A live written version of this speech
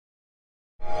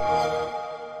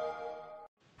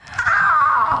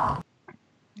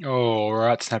All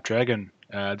right, Snapdragon.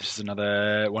 This is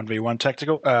another 1v1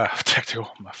 tactical. Tactical.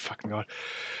 Oh my fucking god.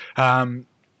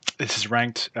 This is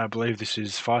ranked. I believe this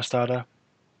is Firestarter,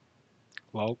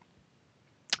 lol,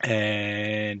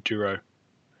 and Duro.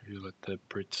 Who let the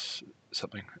Brits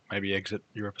something maybe exit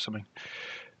Europe or something.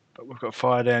 But we've got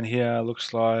Fire down here.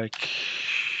 Looks like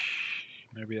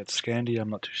maybe that's Scandi.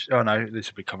 I'm not too sure. Oh no, this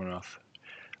will be Commonwealth.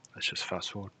 Let's just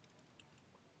fast forward.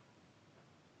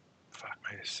 Fuck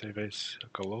me, CVs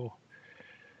galore.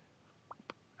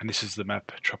 And this is the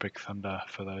map, Tropic Thunder,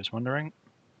 for those wondering.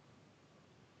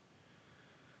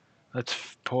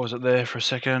 Let's pause it there for a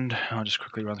second. I'll just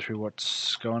quickly run through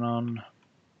what's going on.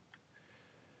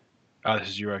 This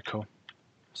is Euro, cool.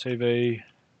 CV,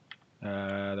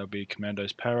 there'll be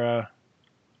Commandos Para.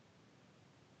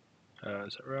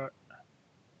 Is that right?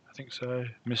 I think so.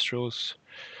 Mistrals,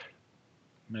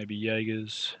 maybe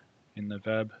Jaegers in the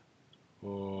VAB,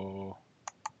 or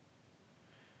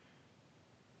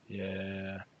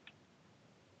yeah,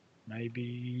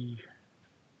 maybe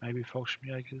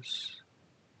Fallschirmjägers.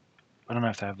 I don't know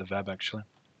if they have the VAB actually.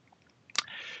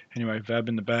 Anyway, VAB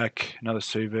in the back, another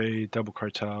CV, double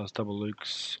Crotales, double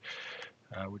Lukes,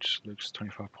 which Luke's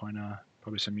 25 pointer,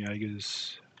 probably some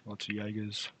Jaegers, lots of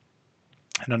Jaegers,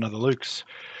 and another Luke's.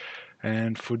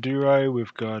 And for Duro,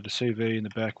 we've got a CV in the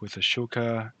back with a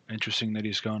Shulker. Interesting that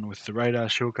he's gone with the radar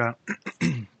Shulker.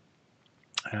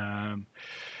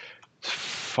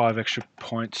 5 extra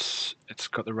points. It's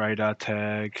got the radar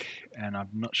tag, and I'm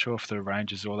not sure if the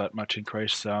range is all that much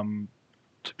increased. It's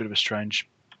a bit of a strange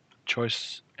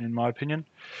choice, in my opinion.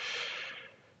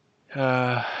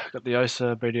 Got the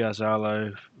OSA, BDR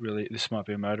Zalo. Really, this might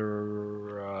be a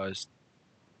motorized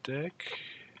deck.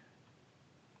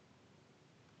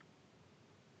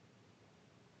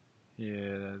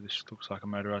 Yeah, this looks like a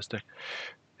motorized deck.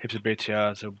 Heaps of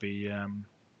BTRs. There'll be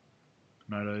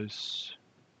motos.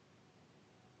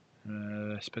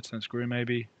 Spetsnaz Gru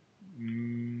maybe.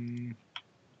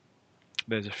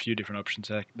 There's a few different options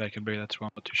that they can be. That's why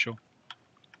I'm not too sure.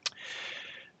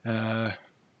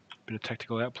 Bit of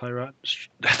tactical outplay right at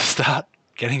the start.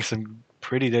 Getting some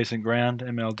pretty decent ground.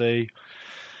 MLD.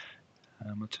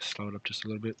 Let's just slow it up just a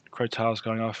little bit. Crotales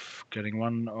going off, getting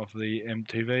one of the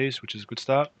MTVs, which is a good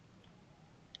start.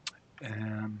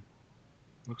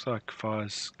 Looks like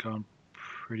Fire's going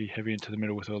pretty heavy into the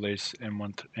middle with all these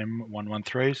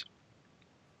M113s.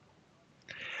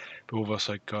 But we've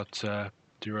also got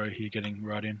Duro here getting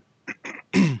right in.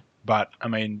 But, I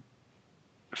mean,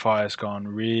 Fire's gone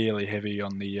really heavy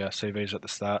on the CVs at the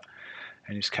start,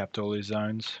 and he's capped all his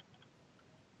zones,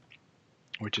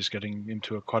 which is getting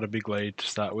into quite a big lead to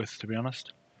start with, to be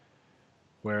honest.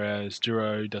 Whereas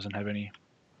Duro doesn't have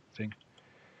anything.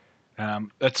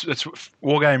 That's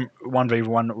Wargame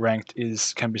 1v1 ranked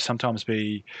can sometimes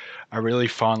be a really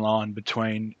fine line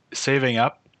between saving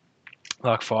up,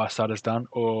 like Firestarter's done,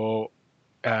 or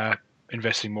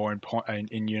investing more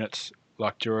in units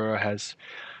like Duro has.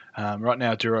 Right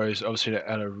now, Duro is obviously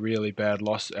at a really bad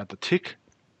loss at the tick,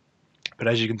 but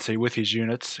as you can see with his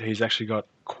units, he's actually got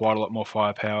quite a lot more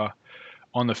firepower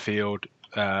on the field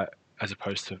as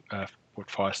opposed to what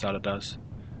Firestarter does.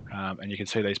 And you can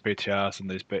see these BTRs and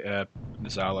these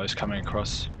Zalos coming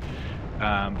across.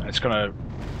 It's going to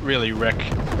really wreck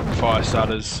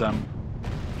Firestarter's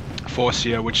force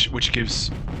here, which gives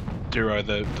Duro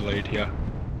the lead here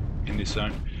in this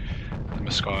zone. The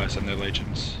Messiahs and their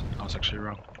legions. I was actually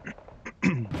wrong.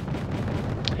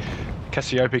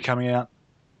 Cassiope coming out,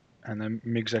 and then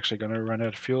Mig's actually going to run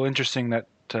out of fuel. Interesting that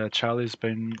Charlie's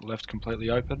been left completely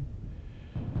open.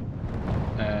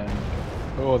 And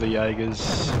all the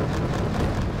Jaegers.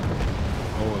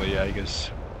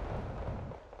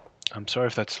 I'm sorry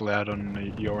if that's loud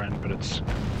on your end, but it's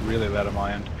really loud on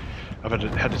my end. I've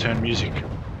had to turn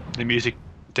the music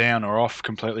down or off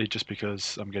completely just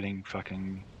because I'm getting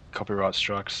fucking copyright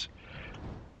strikes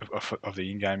of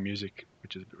the in-game music,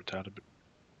 which is a bit retarded. But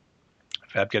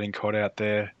Fab getting caught out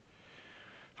there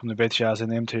from the BTRs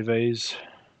and the MTVs.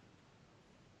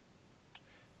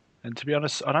 And to be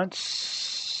honest, I don't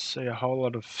see a whole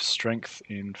lot of strength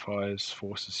in Fire's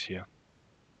forces here.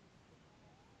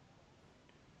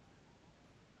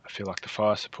 I feel like the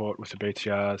Fire support with the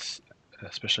BTRs,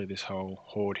 especially this whole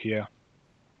horde here,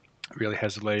 really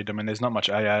has the lead. I mean, there's not much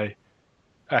AA.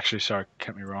 Actually, sorry,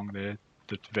 kept me wrong there.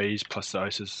 The Vs plus the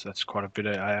OSAs, that's quite a bit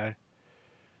of AA.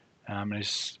 And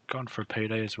he's gone for a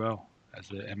PD as well as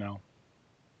the ML.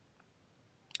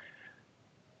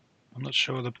 I'm not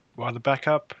sure why the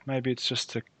backup. Maybe it's just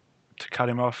to cut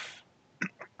him off.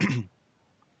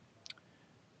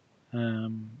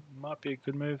 Might be a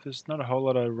good move. There's not a whole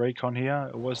lot of recon here.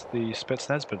 It was the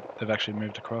Spetsnaz, but they've actually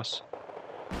moved across.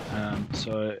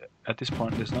 So at this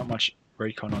point there's not much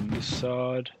recon on this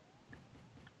side.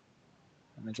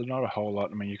 And there's not a whole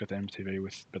lot. I mean, you've got the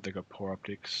MTV but they've got poor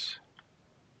optics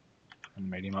and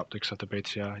medium optics at the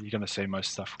BTR. You're going to see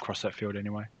most stuff across that field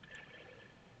anyway.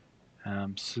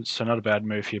 So not a bad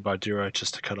move here by Duro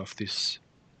just to cut off this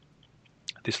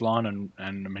line, and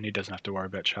I mean, he doesn't have to worry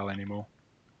about Charlie anymore.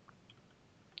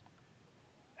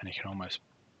 And he can almost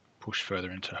push further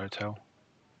into hotel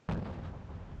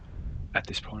at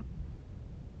this point.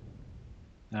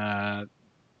 No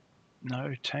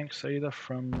tanks either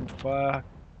from Fire.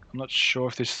 I'm not sure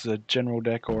if this is a general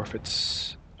deck or if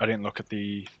it's... I didn't look at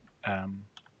the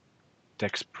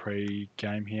decks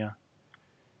pre-game here.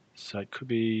 So it could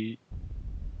be...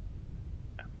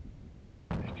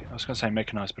 I was going to say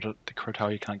mechanized, but the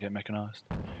Crotal you can't get mechanized.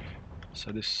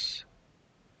 So this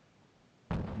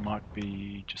might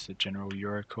be just a general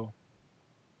Euro call.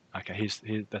 Okay,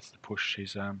 that's the push.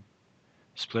 He's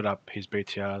split up his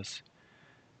BTRs,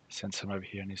 sent some over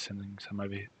here, and he's sending some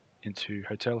over into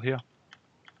hotel here.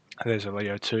 There's a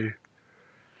Leo 2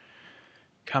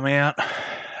 coming out.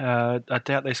 I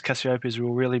doubt these Cassiopeias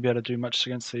will really be able to do much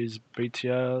against these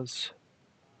BTRs.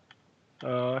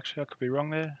 Actually, I could be wrong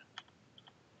there.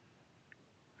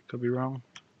 I could be wrong.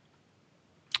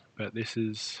 But this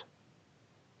is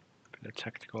a bit of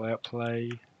tactical outplay.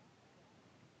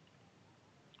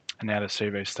 And now the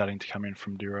CV is starting to come in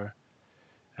from Duro.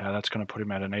 That's going to put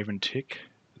him at an even tick.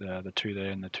 The 2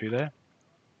 there and the 2 there.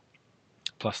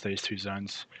 Plus these 2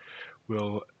 zones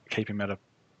will keep him at a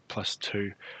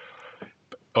 +2.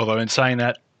 Although in saying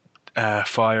that,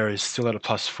 Fire is still at a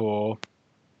 +4.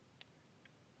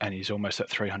 And he's almost at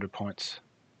 300 points.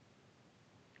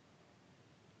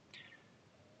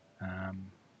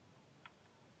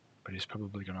 But he's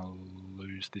probably going to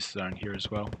lose this zone here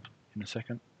as well in a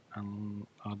second.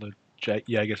 The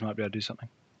Jaegers might be able to do something.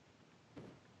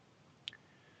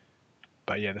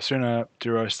 But yeah, the sooner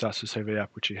Duro starts to CV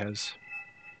up, which he has,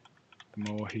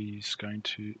 the more he's going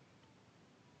to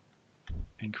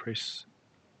increase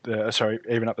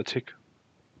even up the tick.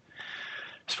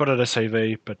 Spotted a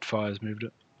CV, but Fire's moved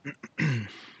it,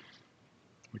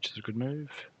 which is a good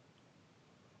move.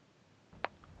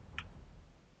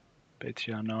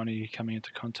 BTR 90 coming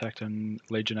into contact, and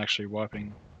Legion actually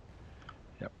wiping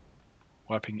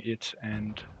it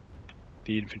and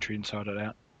the infantry inside it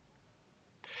out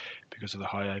because of the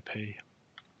high AP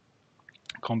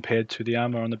compared to the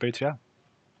armor on the BTR.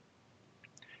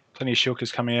 Plenty of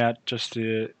shulkers coming out just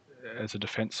as a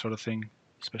defense sort of thing,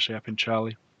 especially up in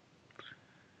Charlie.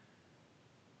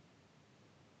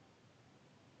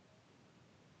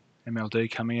 MLD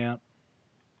coming out,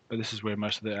 but this is where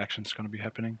most of the action is going to be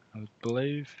happening, I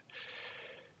believe.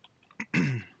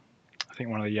 I think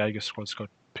one of the Jaeger squads got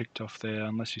picked off there,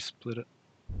 unless you split it.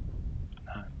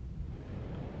 No.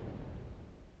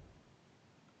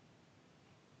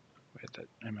 Where'd that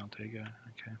MLD go?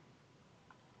 Okay.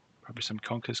 Probably some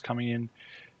conkers coming in.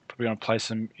 Probably going to place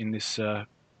them in this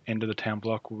end of the town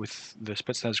block with the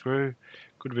Spetsnaz Gru.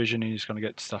 Good vision, and he's going to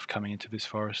get stuff coming into this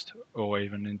forest, or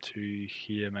even into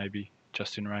here maybe,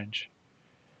 just in range.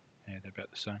 Yeah, they're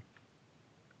about the same.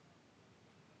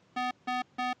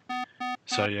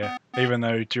 So yeah, even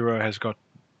though Duro has got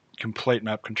complete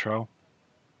map control,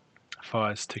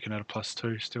 Fire's ticking at a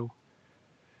 +2 still,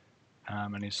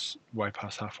 and he's way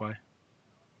past halfway.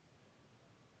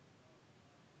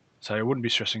 So I wouldn't be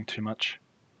stressing too much.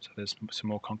 So there's some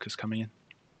more conkers coming in.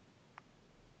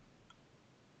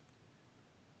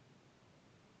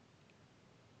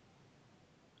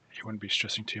 You wouldn't be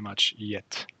stressing too much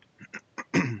yet.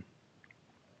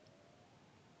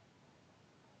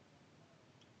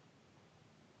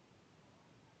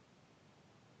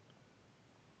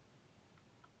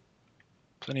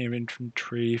 Plenty of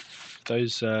infantry.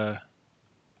 Those yeah,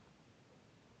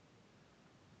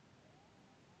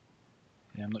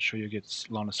 I'm not sure you'll get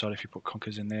line of sight if you put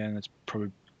conkers in there, and it's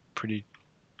probably pretty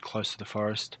close to the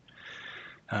forest.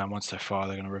 Once they fire,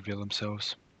 they're going to reveal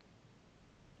themselves.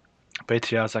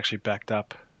 BTR's actually backed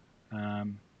up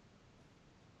from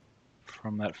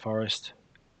that forest.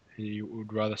 He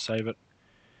would rather save it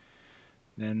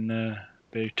than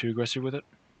be too aggressive with it.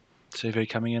 CV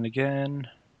coming in again.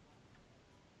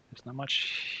 There's not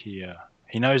much here.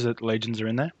 He knows that legions are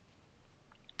in there,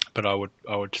 but I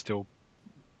would still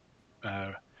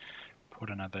put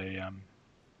another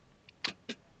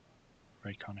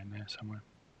recon in there somewhere.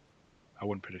 I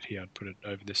wouldn't put it here. I'd put it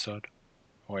over this side,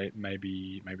 or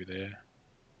maybe there.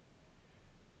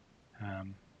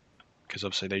 Because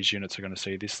obviously these units are going to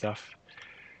see this stuff.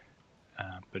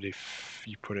 But if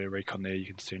you put a recon there, you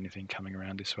can see anything coming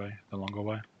around this way, the longer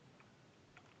way.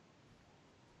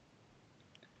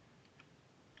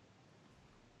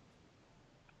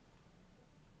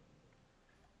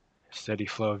 steady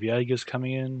flow of Jaegers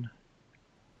coming in.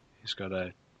 He's got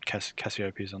a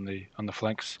Cassiopei's on the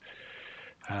flanks,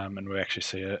 and we actually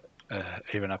see a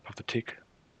even up of the tick.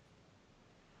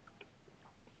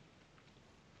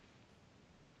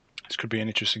 This could be an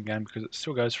interesting game because it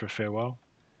still goes for a fair while.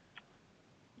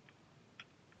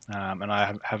 And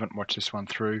I haven't watched this one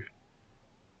through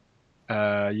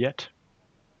yet.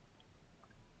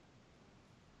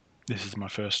 This is my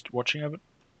first watching of it.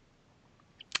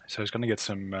 So he's going to get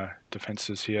some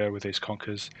defences here with these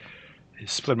conkers.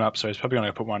 He's split them up, so he's probably going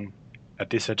to put one at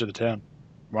this edge of the town,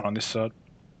 one on this side.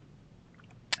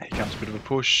 Here comes a bit of a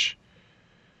push.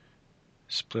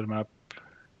 Split them up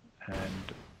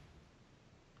and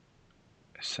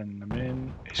send them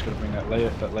in. He's got to bring that Leo.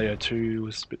 That Leo 2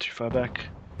 was a bit too far back.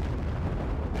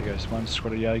 There goes one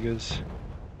squad of Jaegers.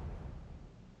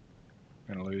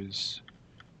 We're going to lose.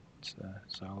 It's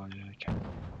Zala, yeah, okay.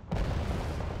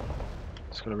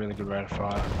 It's got a really good rate of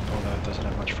fire, although it doesn't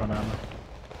have much front armour.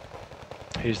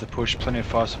 Here's the push, plenty of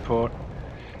fire support.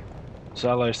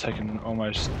 Zalo's taken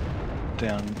almost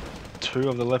down 2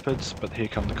 of the leopards, but here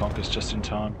come the conkers just in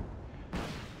time.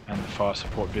 And the fire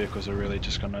support vehicles are really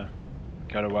just going to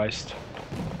go to waste.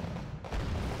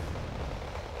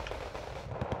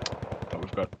 But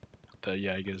we've got the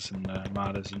Jaegers and the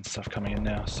Martyrs and stuff coming in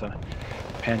now, so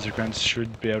Panzergrunts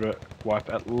should be able to wipe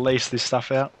at least this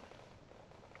stuff out.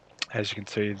 As you can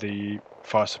see, the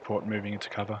fire support moving into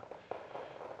cover.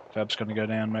 Vab's going to go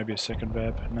down, maybe a second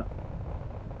Vab. No.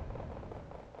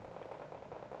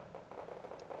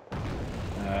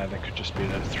 That could just be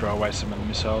to throw away some of the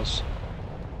missiles.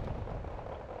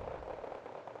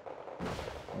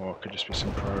 Or it could just be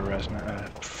some pro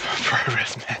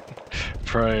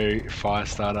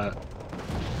Firestarter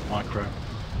micro.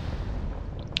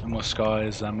 And more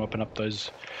Skies mopping up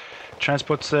those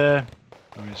transports there.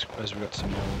 As we've got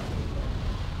some more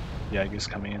Jaegers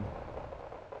coming in.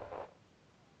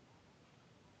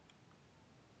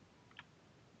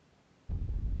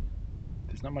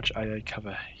 There's not much AA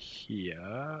cover here.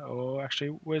 Or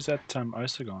actually, where's that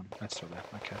Osa gone? That's still there,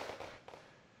 okay.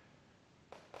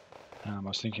 I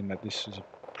was thinking that this is a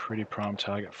pretty prime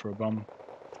target for a bomb.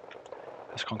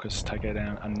 As Conkers take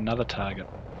down another target.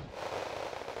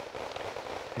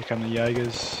 Here come the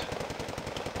Jaegers.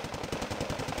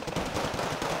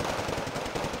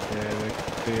 Yeah,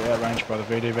 they're outranged by the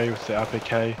VDV with the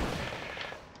RPK.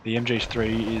 The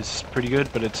MG3 is pretty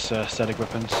good, but it's a static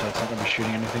weapon, so it's not going to be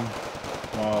shooting anything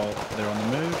while they're on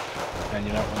the move, and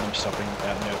you don't want them stopping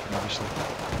out in the open, obviously.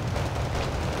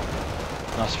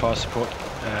 Nice fire support.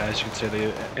 As you can see,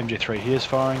 the MG3 here is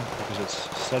firing because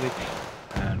it's static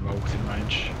and well within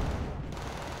range.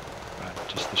 But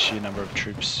just the sheer number of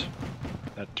troops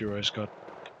that Duro's got.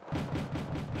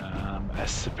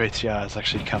 As the BTR has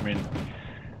actually come in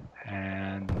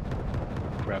and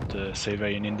grabbed a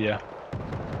CV in India.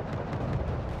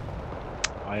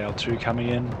 IL2 coming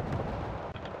in.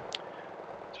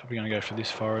 So we're going to go for this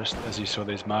forest as you saw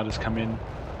these Martyrs come in.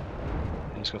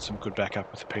 He's got some good backup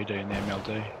with the PD and the MLD.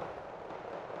 Here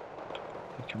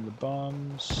come the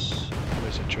bombs.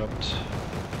 Where's it dropped?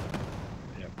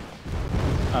 Yep.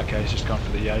 Okay, he's just gone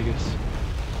for the Jaegers.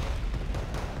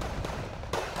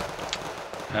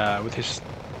 With his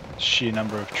sheer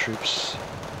number of troops,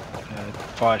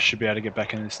 Fire should be able to get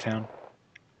back into this town.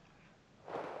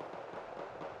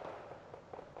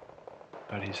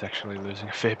 But he's actually losing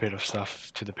a fair bit of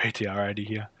stuff to the PTR-80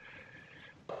 here.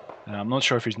 I'm not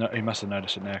sure if he must have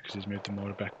noticed it now because he's moved the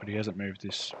mortar back, but he hasn't moved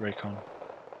this recon.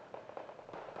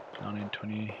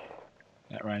 1920,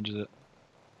 that ranges it.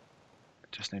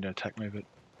 Just need to attack move it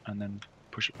and then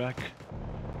push it back.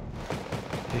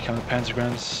 Here come the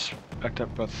Panzergrunts, backed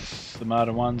up with the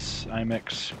Martyr 1s,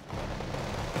 AMX.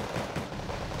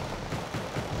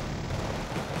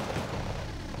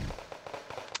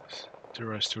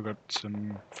 Duro's still got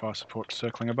some fire support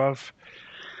circling above.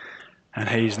 And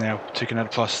he's now ticking at a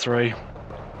 +3.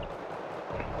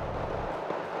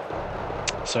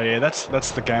 So yeah,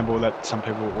 that's the gamble that some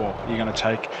people, well, you're going to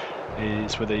take,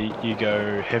 is whether you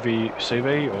go heavy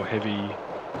CV or heavy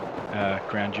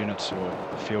ground units or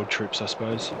field troops, I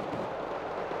suppose.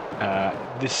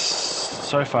 This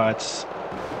so far it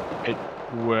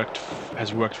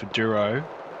has worked for Duro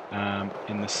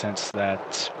in the sense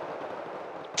that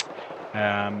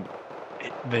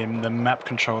the map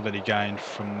control that he gained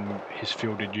from his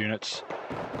fielded units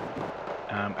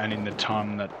and in the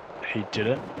time that he did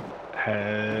it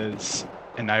has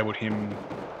enabled him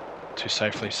to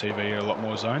safely CV a lot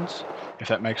more zones, if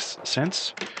that makes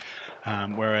sense.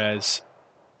 Whereas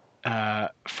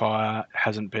Fire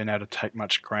hasn't been able to take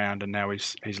much ground, and now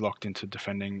he's locked into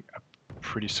defending a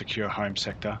pretty secure home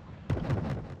sector.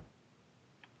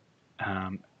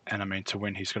 And I mean, to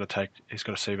win, he's got to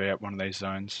CV out one of these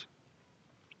zones,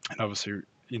 and obviously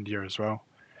India as well.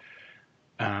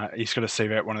 He's got to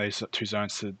CV out one of these 2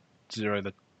 zones to zero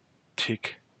the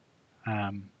tick,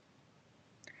 to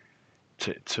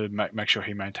make sure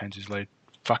he maintains his lead.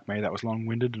 Fuck me, that was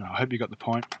long-winded, and I hope you got the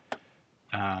point.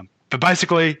 But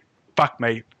basically, fuck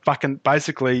me,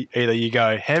 basically, either you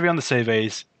go heavy on the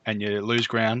CVs and you lose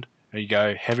ground, or you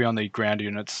go heavy on the ground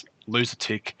units, lose a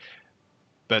tick,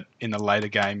 but in the later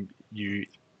game, you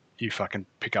fucking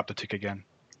pick up the tick again,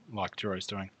 like Duro's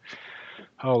doing.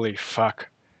 Holy fuck.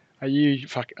 I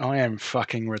am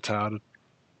fucking retarded.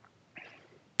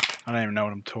 I don't even know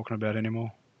what I'm talking about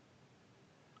anymore.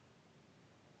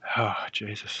 Oh,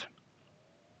 Jesus.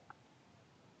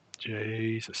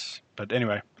 But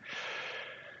anyway,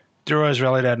 Duro's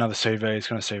rallied out another CV. He's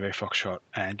going to CV Foxtrot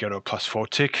and go to a +4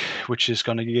 tick, which is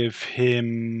going to give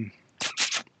him...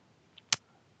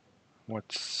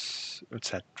 What's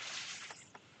that?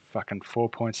 Fucking 4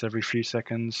 points every few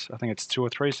seconds. I think it's 2 or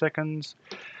 3 seconds.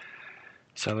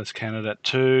 So let's count it at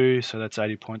 2. So that's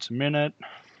 80 points a minute.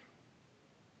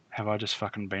 Have I just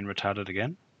fucking been retarded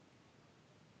again?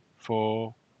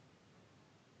 4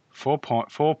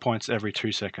 points every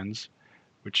 2 seconds,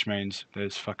 which means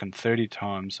there's fucking 30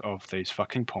 times of these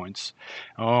fucking points.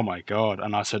 Oh my god.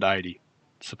 And I said 80.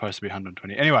 It's supposed to be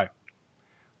 120. Anyway,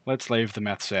 let's leave the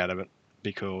maths out of it,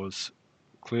 because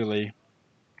clearly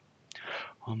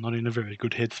I'm not in a very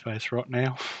good headspace right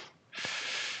now.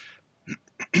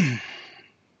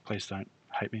 Please don't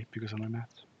hate me because I know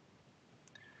maths.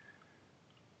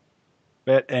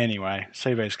 But anyway,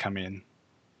 CV's come in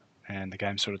and the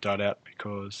game sort of died out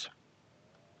because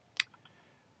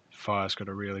Fire's got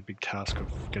a really big task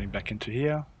of getting back into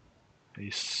here.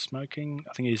 He's smoking.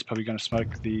 I think he's probably going to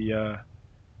smoke the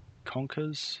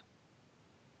Conkers.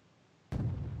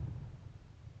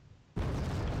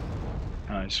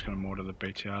 No, he's just going to mortar the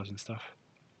BTRs and stuff.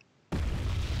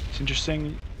 It's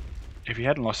interesting. If he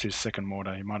hadn't lost his second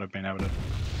mortar, he might have been able to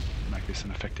make this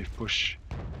an effective push.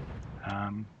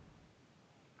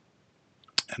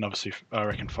 And obviously, I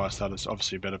reckon Firestarter's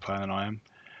obviously a better player than I am.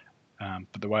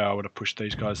 But the way I would have pushed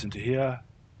these guys into here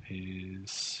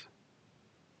is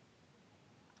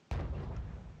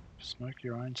smoke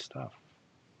your own stuff.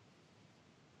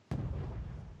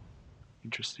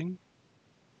 Interesting.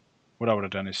 What I would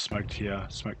have done is smoked here,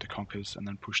 smoked the Conkers, and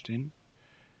then pushed in.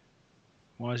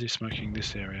 Why is he smoking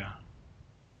this area?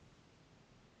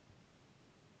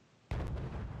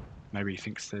 Maybe he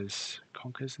thinks there's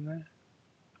Conkers in there?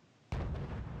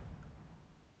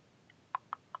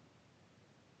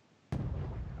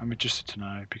 I'm interested to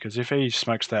know, because if he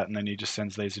smokes that and then he just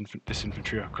sends this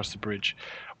infantry across the bridge,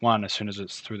 1, as soon as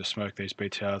it's through the smoke, these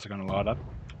BTRs are going to light up,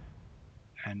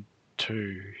 and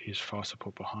 2, his fire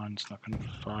support behind's not going to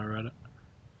fire at it.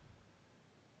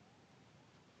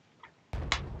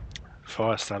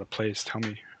 Firestarter, please tell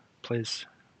me, please,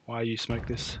 why you smoke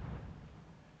this?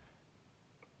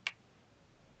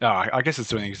 Oh, I guess it's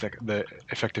doing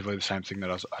effectively the same thing that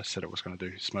I said it was going to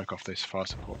do, smoke off this fire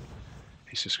support.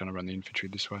 He's just going to run the infantry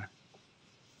this way.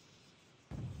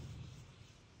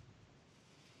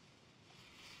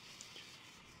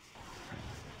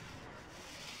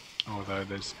 Although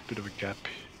there's a bit of a gap.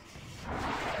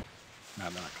 No,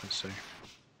 they're not going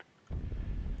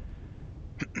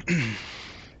to see.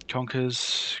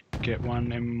 Conkers get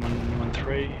one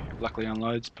M113. Luckily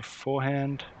unloads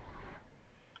beforehand.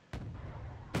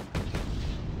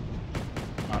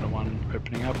 Another one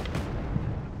opening up.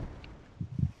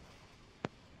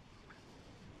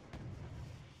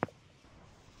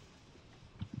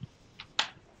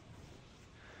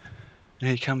 And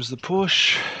here comes the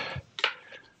push.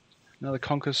 Another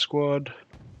Conquer squad.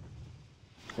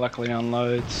 Luckily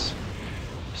unloads.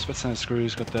 Spetsnaz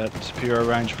Screw's got that superior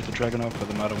range with the Dragonov, but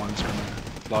the Motor one's going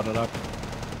to light it up.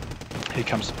 Here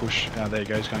comes the push. There he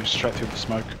goes, going straight through the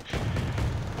smoke.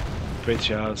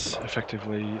 BTR's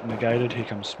effectively negated. Here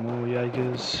comes more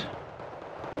Jaegers.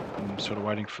 I'm sort of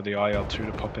waiting for the IL-2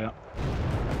 to pop out.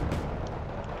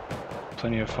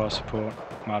 Plenty of fire support.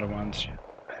 Motor ones,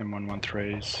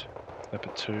 M113s.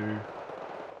 Leopard 2,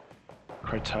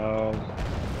 Crotal.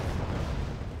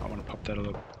 I want to pop that a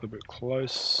little bit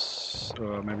close,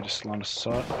 or maybe just line of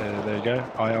sight. There you go,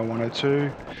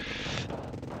 IL-102.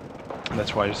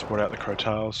 That's why he just brought out the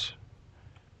Crotals,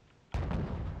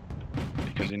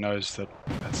 because he knows that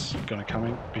that's going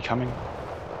to be coming.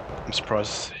 I'm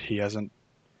surprised he hasn't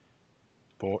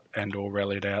bought and or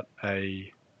rallied out a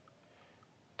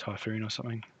Typhoon or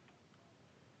something.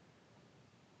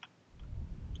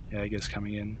 Jaeger's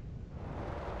coming in,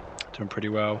 doing pretty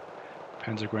well.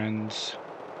 Panzergrens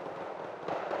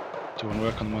doing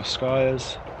work on the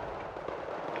Moskayas.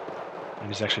 And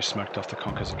he's actually smoked off the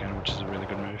conkers again, which is a really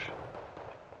good move.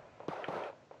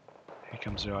 Here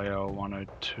comes the IL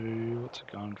 102. What's it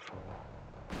going for?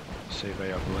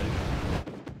 CV, I believe.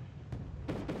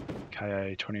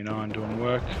 KA 29 doing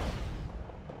work.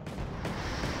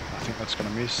 I think that's going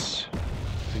to miss.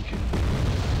 Thinking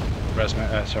Fire's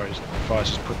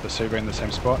just put the CV in the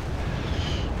same spot.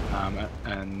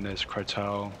 And there's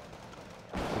Crotel.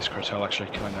 This Crotel actually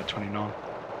killing that 29.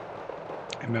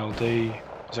 MLD.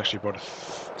 He's actually brought a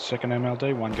second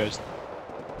MLD. One goes.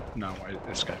 No, wait, it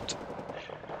escaped.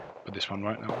 But this one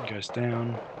won't. That one goes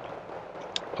down.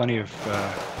 Plenty of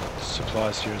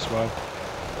supplies here as well.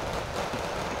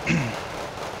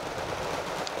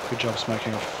 Good job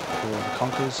smoking off all the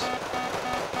conkers.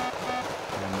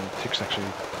 And ticks actually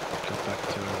got back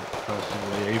to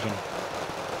relatively even.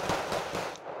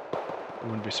 I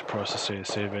wouldn't be surprised to see a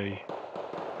CV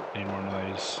in one of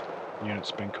these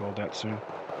units being called out soon.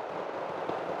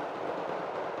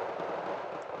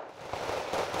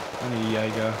 Only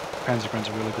Jaeger. Panzergrenades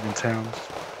are really good in towns.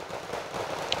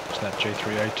 It's that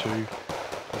G3A2.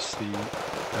 That's the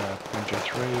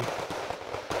MG3.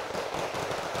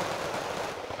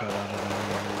 But I don't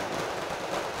know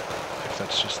if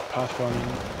that's just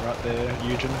pathfinding right there.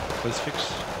 Eugen, please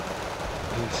fix.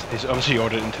 He's obviously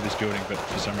ordered into this building, but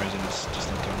for some reason it's just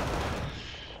not doing it.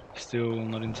 Still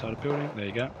not inside a building. There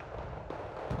you go.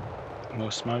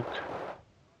 More smoke.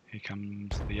 Here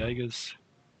comes the Jaegers.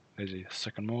 There's a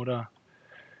second mortar.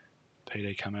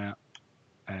 PD come out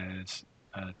as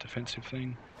a defensive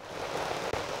thing.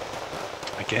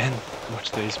 Again,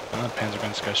 watch these.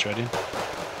 Panzerguns go straight in.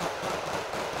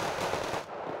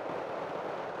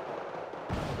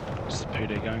 What's the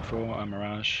PD going for? A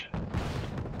Mirage.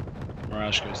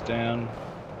 Mirage goes down.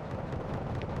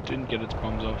 Didn't get its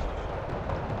bombs off.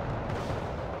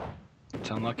 It's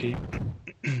unlucky.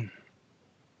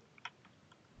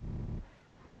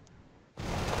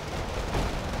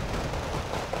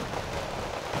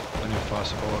 Fire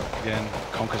support again.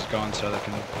 Conker's gone, so they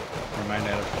can remain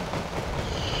out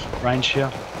of range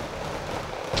here.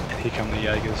 And here come the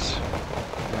Jaegers.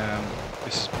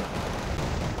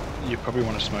 You probably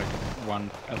want to smoke one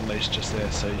at least just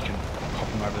there, so you can pop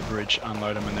them over the bridge,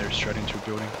 unload them, and they're straight into a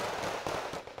building.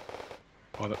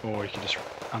 Or you can just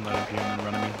unload them here and then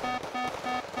run them in.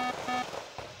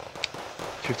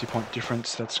 50-point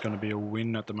difference. That's going to be a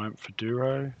win at the moment for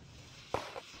Duro.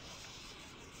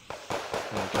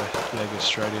 There we go, Jaeger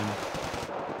straight in.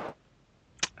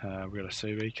 We've got a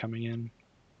CV coming in.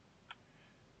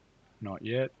 Not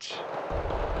yet.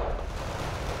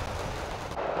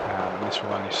 This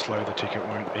will only slow the ticket,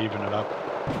 won't even it up.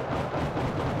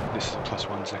 This is a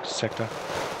 +1 sector.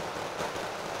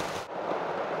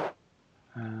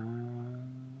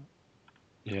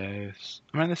 Yes.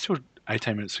 I mean, there's still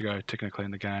 18 minutes to go technically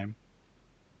in the game.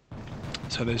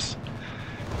 So there's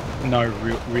no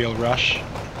real rush.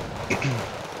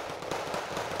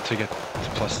 To get to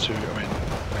 +2, I mean,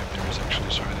 maybe there is actually,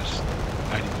 sorry, there's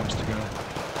 80 points to go.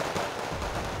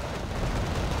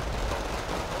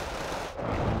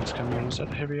 What's coming in? Was that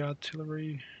heavy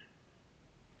artillery?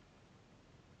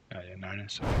 Oh yeah, no,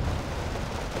 sorry.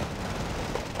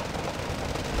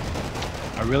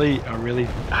 I really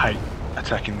hate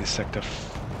attacking this sector.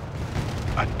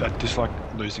 I dislike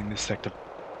losing this sector,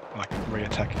 like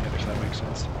re-attacking it, if that makes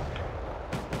sense.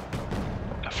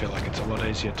 I feel like it's a lot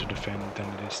easier to defend than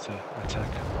it is to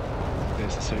attack.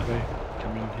 There's the CV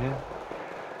coming in here.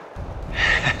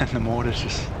 And the mortar's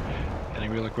just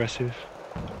getting real aggressive.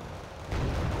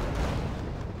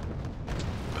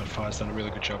 But Fire's done a really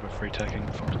good job of retaking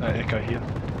Echo here.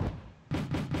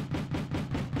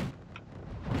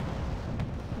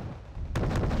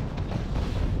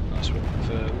 Nice whip with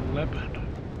the Leopard.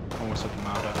 Almost at the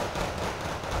Marder.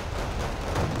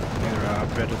 Neither are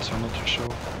bedded, so I'm not too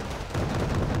sure.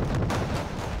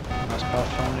 Nice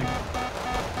pathfinding.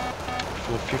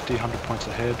 450, 100 points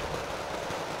ahead.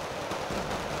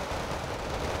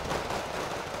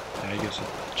 Jaegers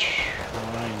are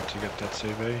trying to get that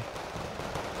CV.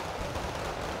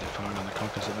 They're firing on the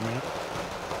conkers at the minute.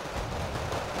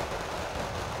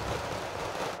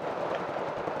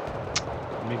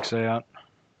 MiG's out.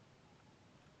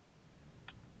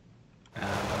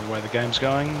 And the way the game's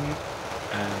going,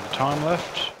 and the time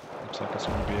left, looks like it's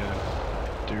going to be a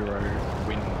Duro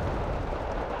win.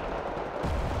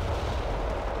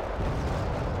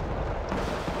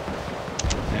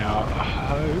 Now I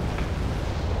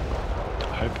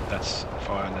hope that's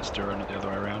Fire and that's Duro, not the other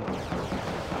way around.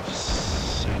 I've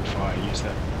seen Fire use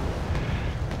that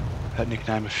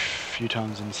nickname a few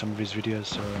times in some of his videos,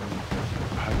 so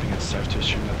I'm hoping it's safe to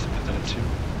assume that it's him.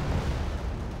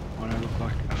 Why don't I look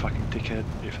like a fucking dickhead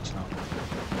if it's not.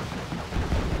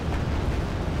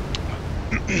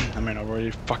 I mean, I've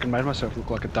already fucking made myself look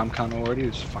like a dumb cunt already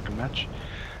this fucking match,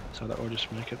 so that will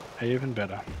just make it even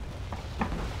better.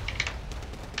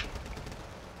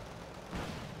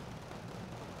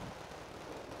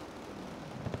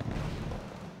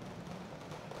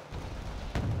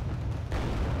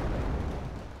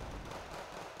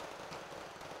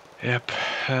 Yep,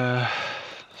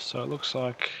 so it looks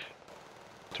like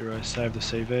Duro saved the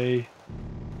CV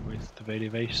with the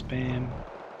VDV spam.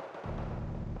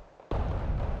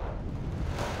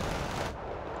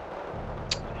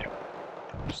 Yep,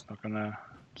 it's not gonna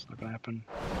happen.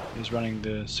 He's running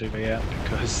the CV out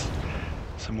because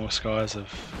some more skies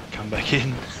have come back in.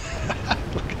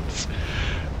 Look at this.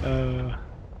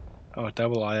 Oh,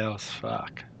 double ILs,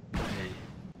 fuck. Hey.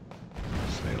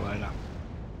 See you later.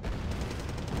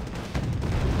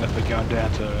 Left me going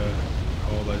down to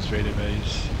all those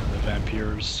VDVs, the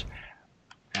vampires,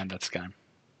 and that's game.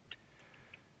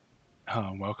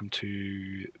 Oh, welcome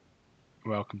to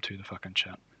the fucking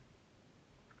chat.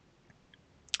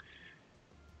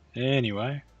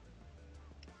 Anyway,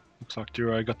 looks like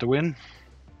Duro got the win.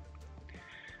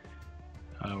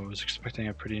 I was expecting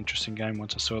a pretty interesting game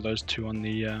once I saw those two on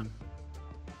the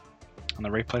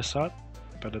replay site,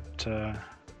 but it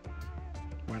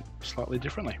went slightly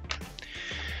differently.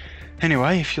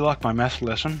 Anyway, if you like my math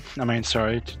lesson,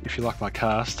 if you like my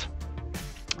cast,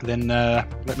 then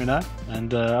let me know,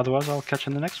 and otherwise I'll catch you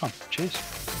in the next one.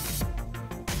 Cheers.